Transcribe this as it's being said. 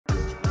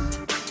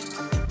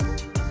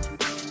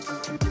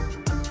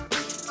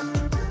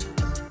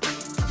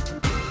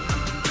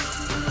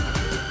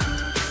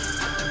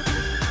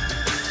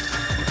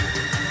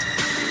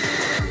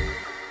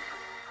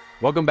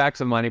Welcome back to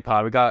the Money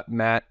Pod. We got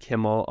Matt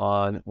Kimmel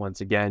on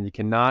once again. You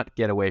cannot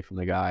get away from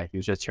the guy. He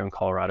was just here in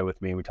Colorado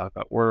with me. We talked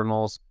about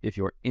ordinals. If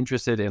you're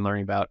interested in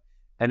learning about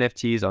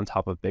NFTs on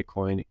top of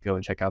Bitcoin, go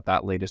and check out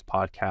that latest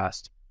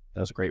podcast.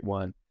 That was a great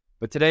one.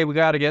 But today we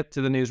got to get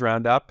to the news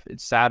roundup.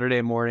 It's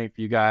Saturday morning for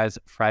you guys,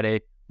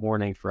 Friday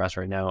morning for us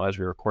right now as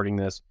we're recording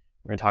this.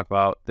 We're going to talk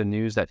about the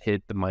news that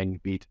hit the mining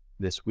beat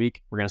this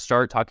week. We're going to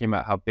start talking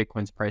about how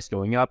Bitcoin's price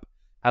going up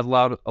has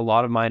allowed a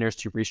lot of miners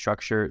to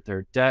restructure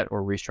their debt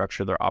or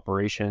restructure their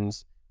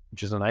operations,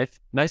 which is a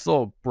nice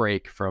little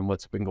break from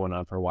what's been going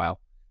on for a while.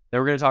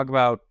 Then we're going to talk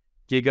about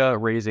Giga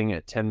raising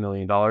 $10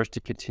 million to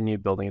continue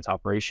building its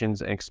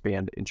operations and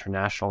expand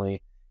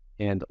internationally.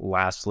 And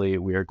lastly,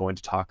 we are going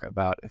to talk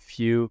about a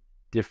few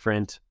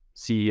different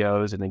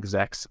CEOs and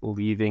execs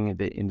leaving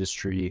the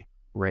industry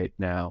right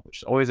now, which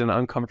is always an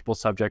uncomfortable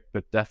subject,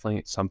 but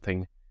definitely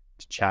something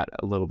to chat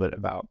a little bit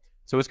about.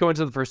 So let's go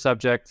into the first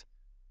subject.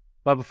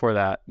 But before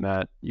that,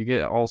 Matt, you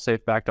get all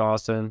safe back to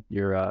Austin.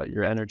 Your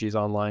energy's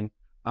online.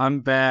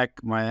 I'm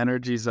back. My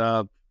energy's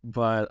up,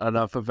 but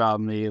enough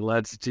about me.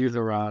 Let's do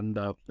the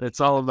roundup.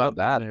 It's all about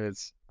that.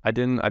 I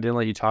didn't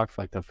let you talk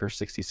for like the first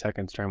 60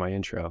 seconds during my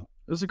intro.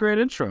 It was a great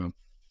intro.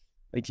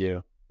 Thank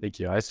you.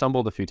 I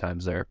stumbled a few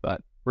times there,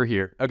 but we're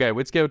here. Okay,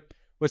 let's go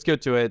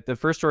to it. The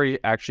first story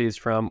actually is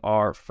from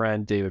our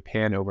friend David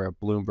Pan over at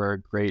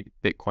Bloomberg, great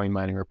Bitcoin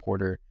mining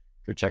reporter.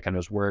 Go check out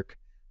his work.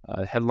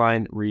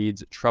 Headline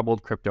reads,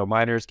 troubled crypto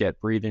miners get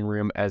breathing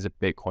room as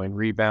Bitcoin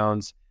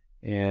rebounds.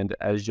 And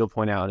as you'll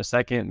point out in a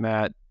second,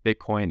 Matt,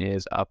 Bitcoin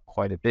is up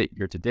quite a bit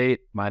year to date.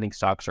 Mining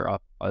stocks are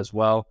up as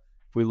well.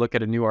 If we look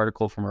at a new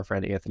article from our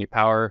friend Anthony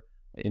Power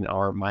in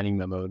our Mining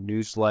Memo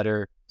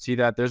newsletter, see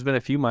that there's been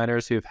a few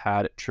miners who have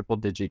had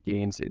triple-digit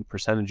gains in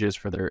percentages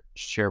for their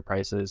share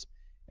prices.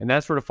 And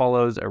that sort of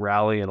follows a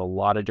rally in a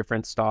lot of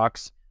different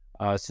stocks.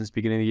 Since the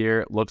beginning of the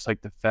year, it looks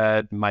like the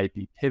Fed might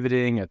be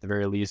pivoting. At the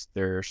very least,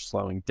 they're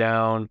slowing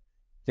down.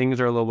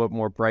 Things are a little bit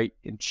more bright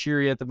and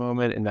cheery at the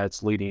moment, and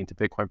that's leading to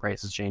Bitcoin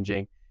prices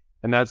changing.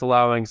 And that's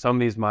allowing some of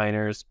these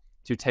miners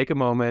to take a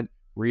moment,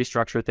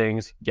 restructure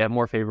things, get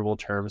more favorable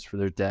terms for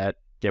their debt,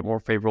 get more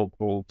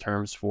favorable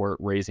terms for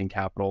raising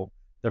capital.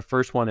 The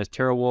first one is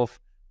TeraWulf,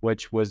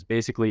 which was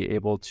basically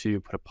able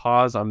to put a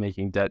pause on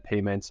making debt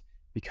payments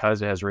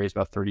because it has raised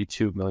about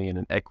 $32 million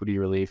in equity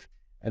relief.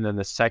 And then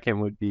the second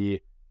would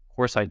be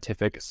Core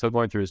Scientific, still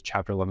going through his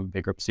Chapter 11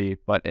 bankruptcy,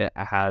 but it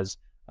has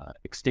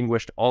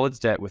extinguished all its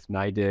debt with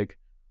NYDIG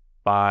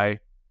by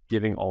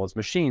giving all its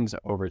machines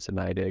over to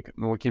NYDIG.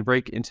 And we can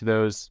break into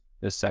those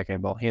in a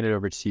second, but I'll hand it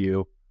over to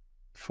you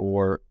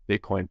for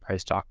Bitcoin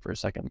price talk for a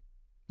second.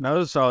 That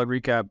was a solid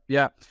recap.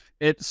 Yeah.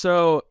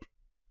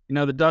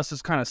 The dust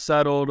has kind of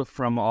settled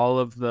from all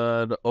of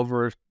the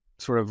over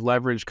sort of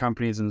leveraged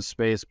companies in the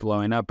space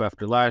blowing up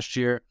after last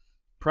year.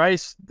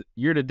 Price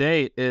year to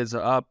date is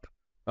up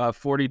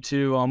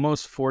 42,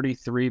 almost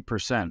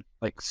 43%,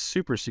 like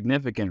super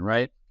significant,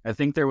 right? I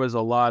think there was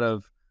a lot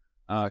of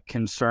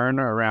concern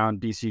around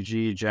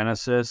DCG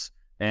Genesis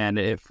and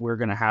if we're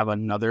going to have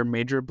another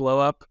major blow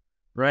up,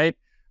 right?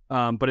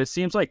 But it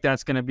seems like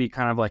that's going to be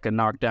kind of like a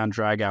knockdown,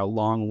 drag out,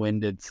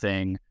 long-winded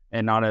thing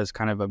and not as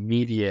kind of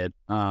immediate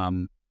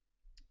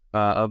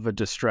of a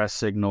distress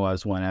signal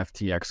as when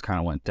FTX kind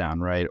of went down,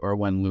 right? Or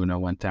when Luna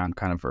went down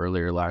kind of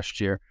earlier last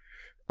year.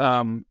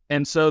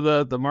 And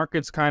so the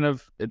market's kind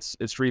of, it's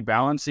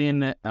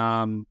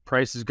rebalancing,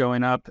 price is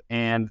going up,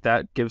 and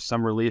that gives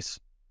some relief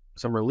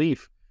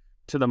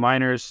to the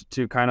miners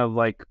to kind of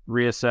like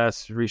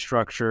reassess,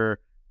 restructure,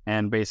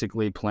 and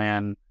basically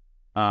plan,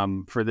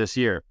 for this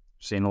year.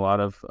 Seeing a lot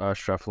of,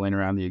 shuffling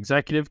around the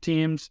executive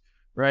teams,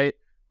 right?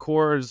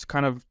 Core is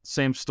kind of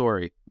same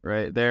story,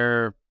 right?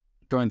 They're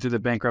going through the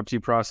bankruptcy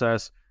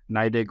process.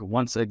 NYDIG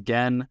once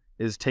again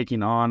is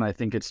taking on, I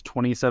think it's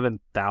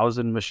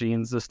 27,000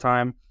 machines this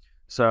time.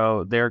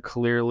 So they're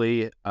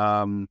clearly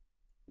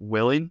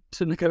willing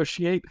to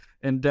negotiate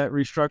and debt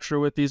restructure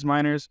with these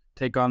miners,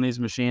 take on these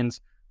machines,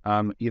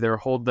 either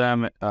hold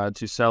them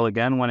to sell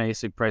again when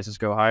ASIC prices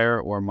go higher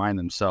or mine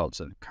themselves.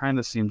 And it kind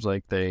of seems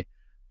like they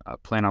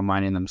plan on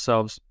mining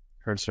themselves.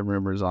 Heard some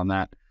rumors on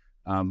that.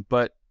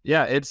 But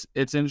yeah, it's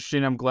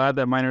interesting. I'm glad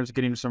that miners are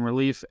getting some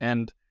relief.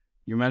 And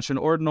you mentioned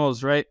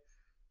ordinals, right?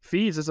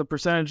 Fees as a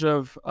percentage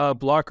of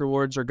block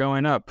rewards are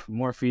going up.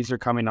 More fees are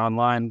coming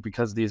online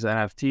because of these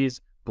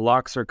NFTs.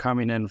 Blocks are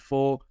coming in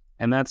full,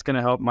 and that's going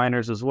to help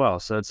miners as well.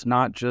 So it's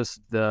not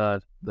just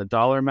the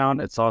dollar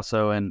amount, it's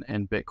also in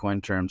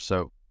Bitcoin terms.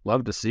 So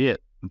love to see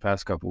it in the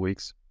past couple of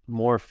weeks.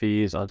 More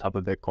fees on top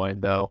of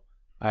Bitcoin, though.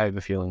 I have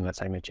a feeling that's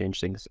not going to change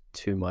things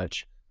too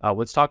much.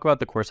 Let's talk about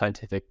the Core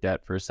Scientific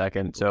debt for a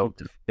second. So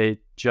they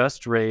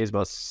just raised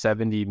about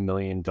 $70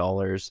 million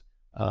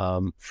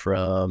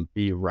from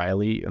B.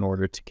 Riley in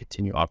order to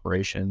continue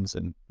operations.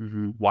 And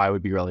why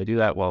would B. Riley do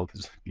that? Well,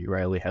 because B.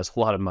 Riley has a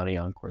lot of money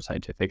on Core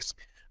Scientific's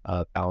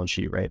balance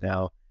sheet right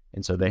now.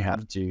 And so they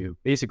have to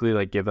basically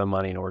like give them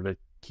money in order to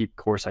keep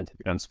Core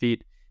Scientific on its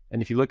feet.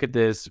 And if you look at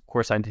this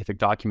Core Scientific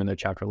document, the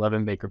Chapter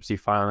 11 bankruptcy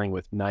filing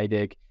with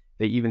NYDIG,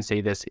 they even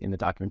say this in the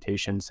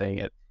documentation, saying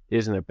it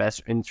is in the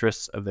best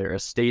interests of their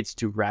estates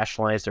to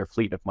rationalize their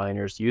fleet of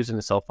miners used in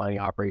the self-mining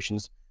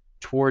operations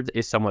towards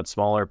a somewhat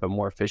smaller but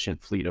more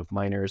efficient fleet of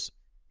miners.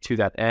 To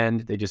that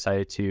end, they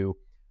decided to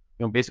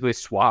basically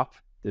swap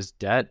this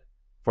debt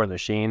for the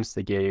machines.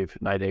 They gave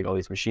NYDIG all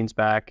these machines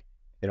back.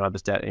 They don't have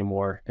this debt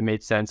anymore. It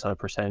made sense on a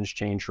percentage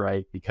change,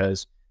 right?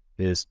 Because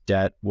this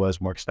debt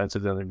was more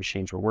expensive than the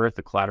machines were worth.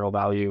 The collateral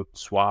value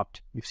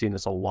swapped. We've seen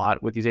this a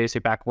lot with these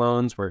ASIC-backed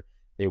loans where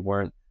they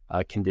weren't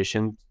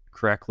conditioned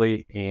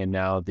correctly, and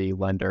now the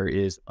lender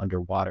is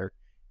underwater.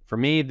 For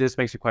me, this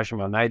makes a question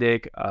about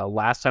NYDIG.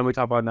 Last time we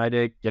talked about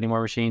NYDIG getting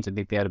more machines, I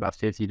think they had about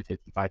 50 to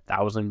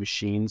 55,000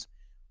 machines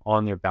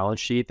on their balance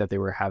sheet that they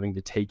were having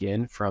to take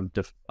in from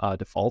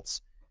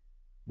defaults.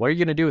 What are you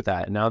going to do with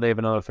that? And now they have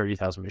another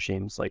 30,000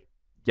 machines. Like,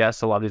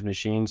 yes, a lot of these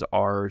machines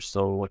are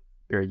still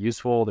very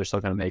useful. They're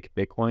still going to make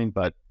Bitcoin,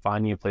 but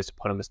finding a place to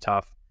put them is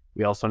tough.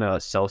 We also know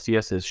that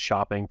Celsius is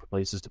shopping for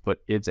places to put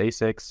its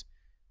ASICs.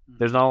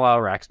 There's not a lot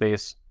of rack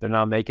space. They're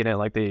not making it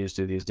like they used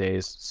to these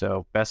days.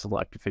 So best of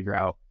luck to figure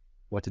out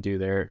what to do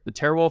there. The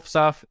TeraWolf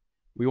stuff,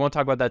 we won't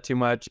talk about that too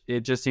much.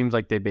 It just seems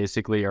like they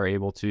basically are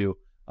able to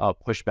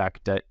push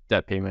back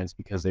debt payments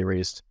because they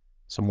raised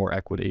some more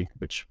equity,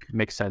 which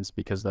makes sense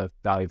because the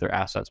value of their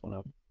assets went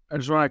up. I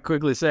just want to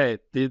quickly say,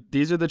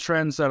 these are the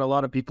trends that a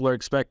lot of people are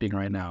expecting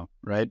right now,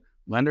 right?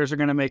 Lenders are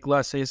going to make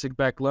less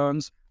ASIC-backed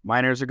loans.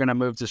 Miners are going to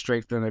move to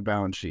strengthen their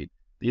balance sheet.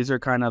 These are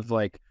kind of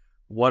like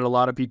what a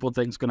lot of people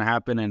think is going to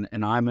happen,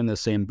 and I'm in the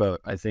same boat.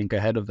 I think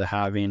ahead of the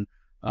halving,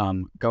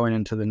 going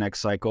into the next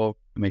cycle,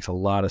 it makes a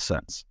lot of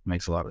sense.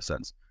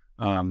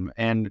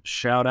 And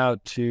shout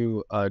out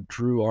to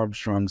Drew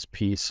Armstrong's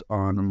piece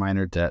on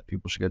miner debt.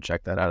 People should go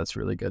check that out. It's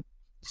really good.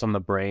 It's on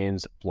the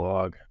Brains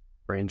blog,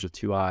 Brains with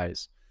 2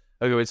 eyes.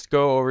 Okay, let's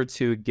go over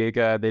to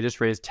Giga. They just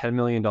raised $10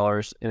 million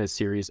in a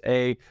Series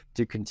A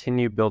to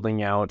continue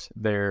building out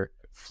their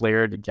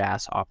flared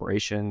gas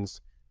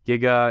operations.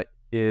 Giga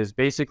is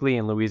basically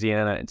in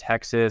Louisiana and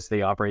Texas.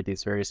 They operate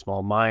these very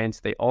small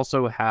mines. They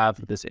also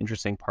have this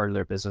interesting part of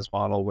their business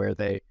model where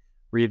they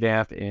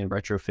revamp and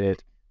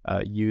retrofit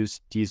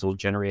used diesel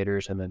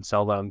generators and then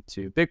sell them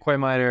to Bitcoin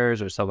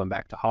miners or sell them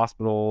back to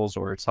hospitals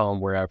or sell them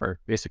wherever.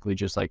 Basically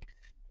just like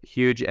a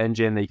huge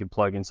engine that you can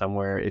plug in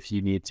somewhere if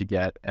you need to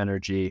get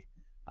energy.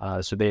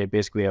 So they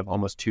basically have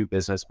almost 2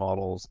 business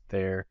models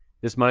there.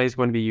 This money is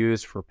going to be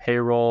used for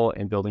payroll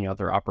and building out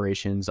their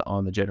operations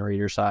on the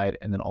generator side,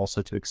 and then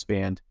also to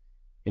expand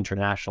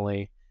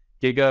internationally.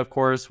 Giga, of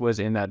course, was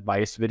in that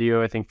Vice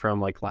video, I think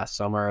from like last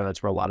summer.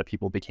 That's where a lot of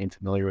people became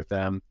familiar with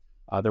them.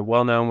 They're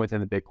well known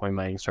within the Bitcoin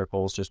mining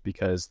circles just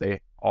because they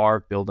are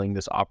building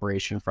this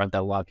operation front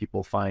that a lot of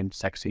people find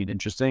sexy and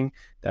interesting.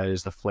 That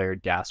is the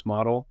flared gas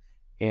model.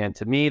 And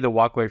to me, the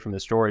walkway from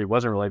the story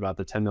wasn't really about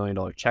the $10 million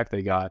check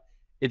they got.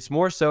 It's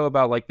more so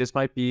about like, this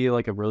might be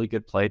like a really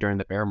good play during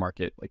the bear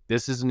market. Like,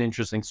 this is an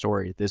interesting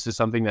story. This is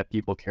something that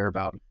people care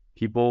about.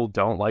 People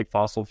don't like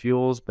fossil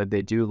fuels, but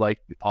they do like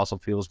fossil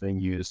fuels being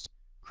used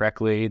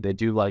correctly. They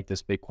do like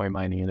this Bitcoin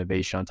mining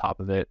innovation on top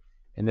of it.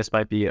 And this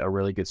might be a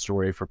really good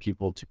story for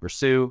people to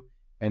pursue,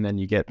 and then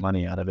you get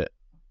money out of it.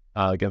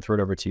 Again, throw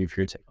it over to you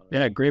for your take on it.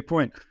 Yeah, great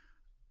point.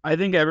 I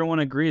think everyone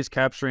agrees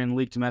capturing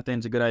leaked methane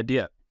is a good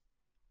idea.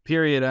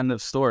 Period. End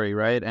of story,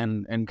 right?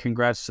 And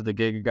congrats to the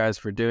Giga guys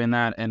for doing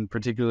that, and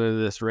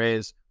particularly this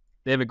raise.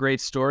 They have a great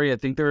story. I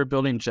think they were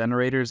building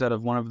generators out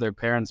of one of their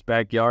parents'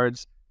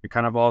 backyards. It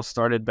kind of all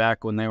started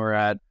back when they were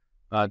at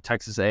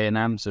Texas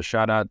A&M, so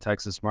shout out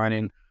Texas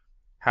Mining.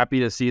 Happy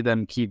to see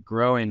them keep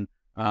growing.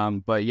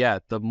 But yeah,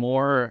 the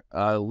more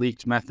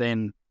leaked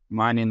methane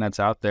mining that's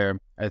out there,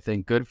 I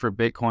think good for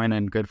Bitcoin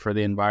and good for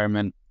the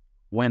environment,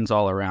 wins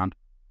all around.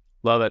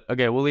 Love it.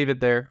 Okay, we'll leave it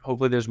there.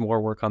 Hopefully there's more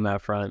work on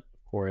that front,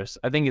 of course.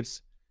 I think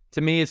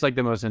to me, it's like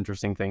the most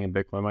interesting thing in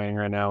Bitcoin mining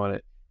right now, and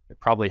it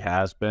probably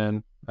has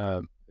been.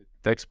 The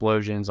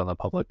explosions on the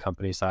public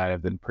company side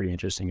have been pretty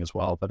interesting as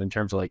well. But in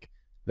terms of like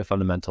the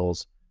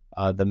fundamentals,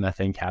 the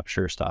methane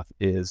capture stuff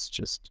is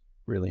just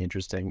really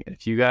interesting.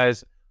 If you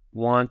guys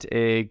want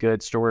a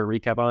good story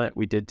recap on it,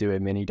 we did do a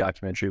mini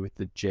documentary with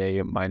the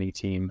J mining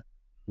team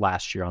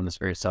last year on this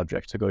very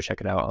subject, so go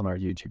check it out on our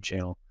YouTube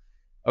channel.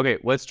 Okay,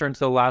 let's turn to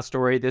the last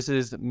story. This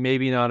is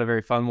maybe not a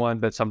very fun one,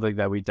 but something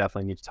that we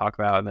definitely need to talk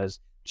about, and that is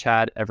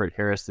Chad Everett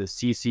Harris, the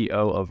CCO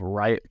of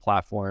Riot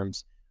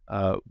Platforms,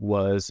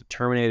 was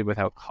terminated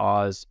without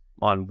cause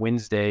on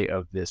Wednesday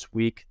of this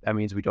week. That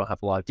means we don't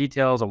have a lot of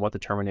details on what the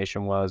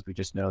termination was. We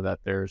just know that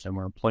there's no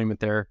more employment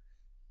there.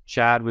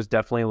 Chad was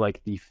definitely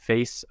like the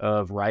face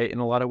of Riot in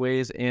a lot of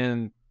ways,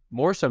 and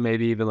more so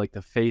maybe even like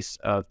the face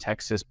of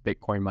Texas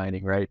Bitcoin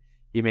mining, right?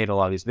 He made a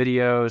lot of these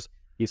videos.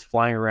 He's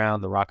flying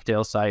around the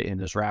Rockdale site in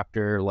his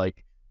Raptor,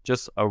 like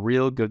just a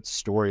real good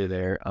story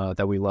there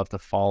that we love to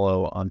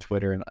follow on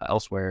Twitter and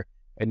elsewhere.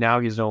 And now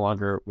he's no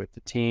longer with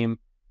the team.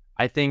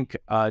 I think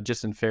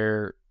just in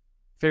fair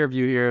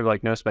view here,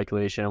 like no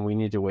speculation, we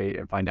need to wait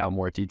and find out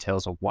more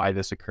details of why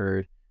this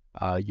occurred.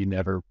 You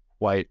never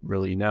quite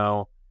really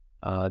know.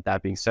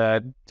 That being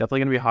said, definitely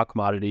going to be a hot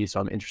commodity, so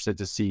I'm interested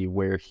to see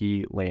where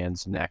he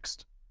lands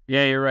next.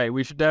 Yeah, you're right.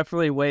 We should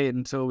definitely wait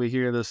until we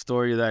hear the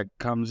story that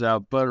comes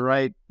out. But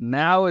right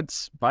now it's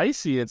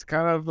spicy. It's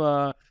kind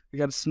of we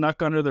got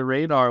snuck under the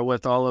radar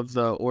with all of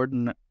the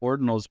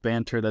ordinals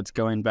banter that's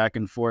going back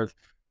and forth.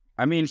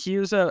 I mean, he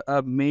was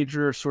a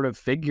major sort of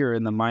figure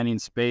in the mining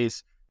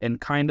space and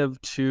kind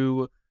of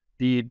to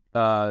the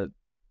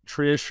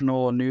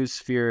traditional news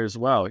sphere as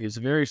well. He's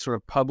a very sort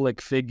of public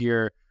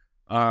figure.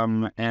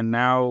 And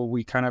now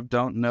we kind of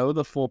don't know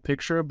the full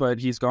picture, but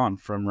he's gone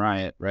from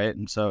Riot, right?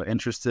 And so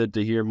interested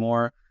to hear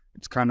more.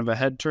 It's kind of a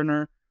head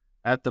turner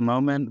at the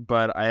moment,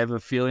 but I have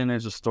a feeling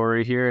there's a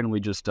story here and we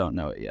just don't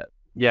know it yet.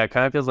 Yeah, it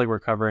kind of feels like we're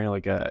covering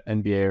like a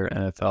NBA or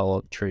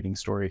NFL trading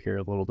story here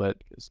a little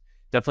bit, because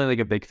definitely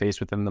like a big face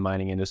within the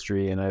mining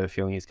industry. And I have a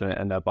feeling he's going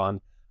to end up on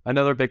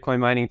another Bitcoin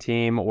mining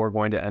team, or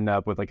going to end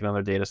up with like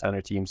another data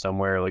center team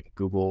somewhere like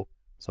Google,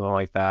 something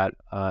like that.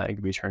 It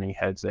could be turning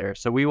heads there.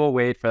 So we will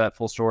wait for that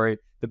full story.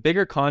 The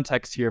bigger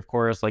context here, of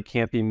course, like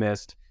can't be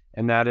missed.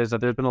 And that is that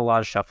there's been a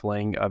lot of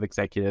shuffling of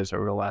executives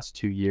over the last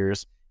 2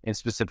 years, and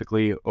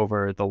specifically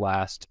over the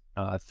last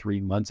 3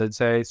 months, I'd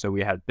say. So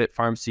we had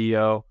Bitfarm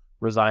CEO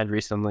resigned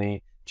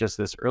recently. Just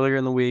this earlier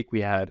in the week,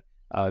 we had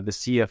the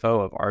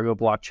CFO of Argo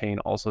Blockchain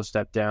also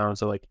stepped down.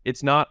 So like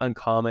it's not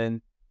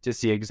uncommon to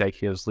see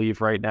executives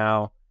leave right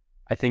now.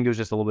 I think it was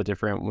just a little bit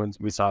different when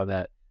we saw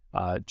that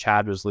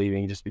Chad was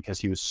leaving, just because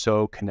he was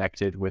so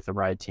connected with the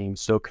Riot team,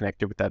 so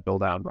connected with that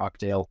build out in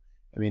Rockdale.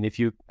 I mean, if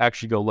you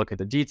actually go look at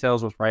the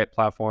details with Riot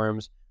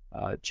Platforms,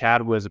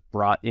 Chad was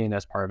brought in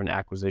as part of an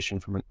acquisition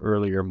from an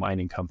earlier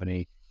mining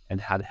company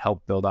and had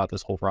helped build out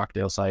this whole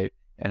Rockdale site,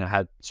 and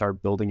had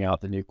started building out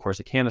the new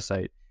Corsicana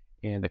site.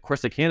 And the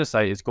Corsicana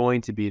site is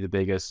going to be the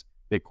biggest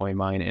Bitcoin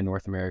mine in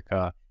North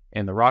America,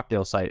 and the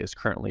Rockdale site is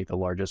currently the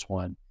largest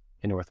one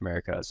in North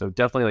America. So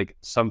definitely like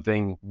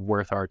something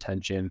worth our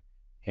attention,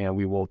 and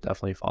we will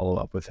definitely follow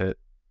up with it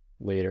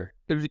later.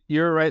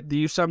 You're right.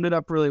 You summed it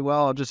up really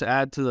well. I'll just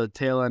add to the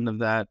tail end of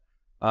that.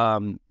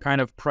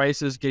 Kind of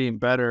prices getting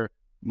better.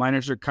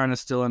 Miners are kind of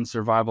still in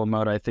survival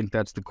mode. I think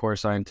that's the core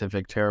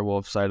scientific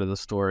TeraWolf side of the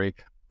story.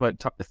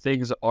 But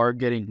things are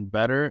getting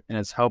better, and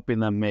it's helping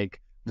them make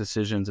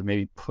decisions and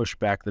maybe push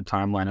back the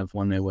timeline of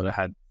when they would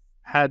have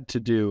had to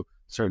do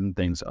certain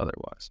things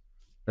otherwise.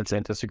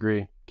 Can't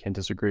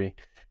disagree.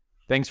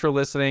 Thanks for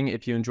listening.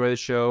 If you enjoy the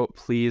show,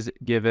 please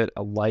give it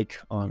a like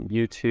on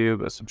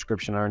YouTube, a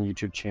subscription on our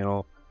YouTube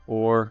channel,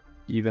 or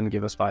even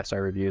give us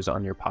 5-star reviews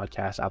on your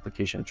podcast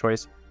application of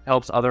choice. It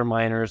helps other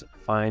miners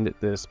find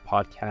this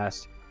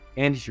podcast.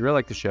 And if you really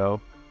like the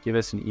show, give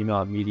us an email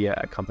at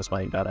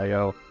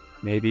media@compassmining.io.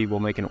 Maybe we'll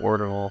make an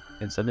ordinal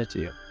and send it to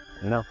you.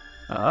 I don't know.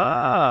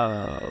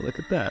 Ah, look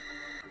at that.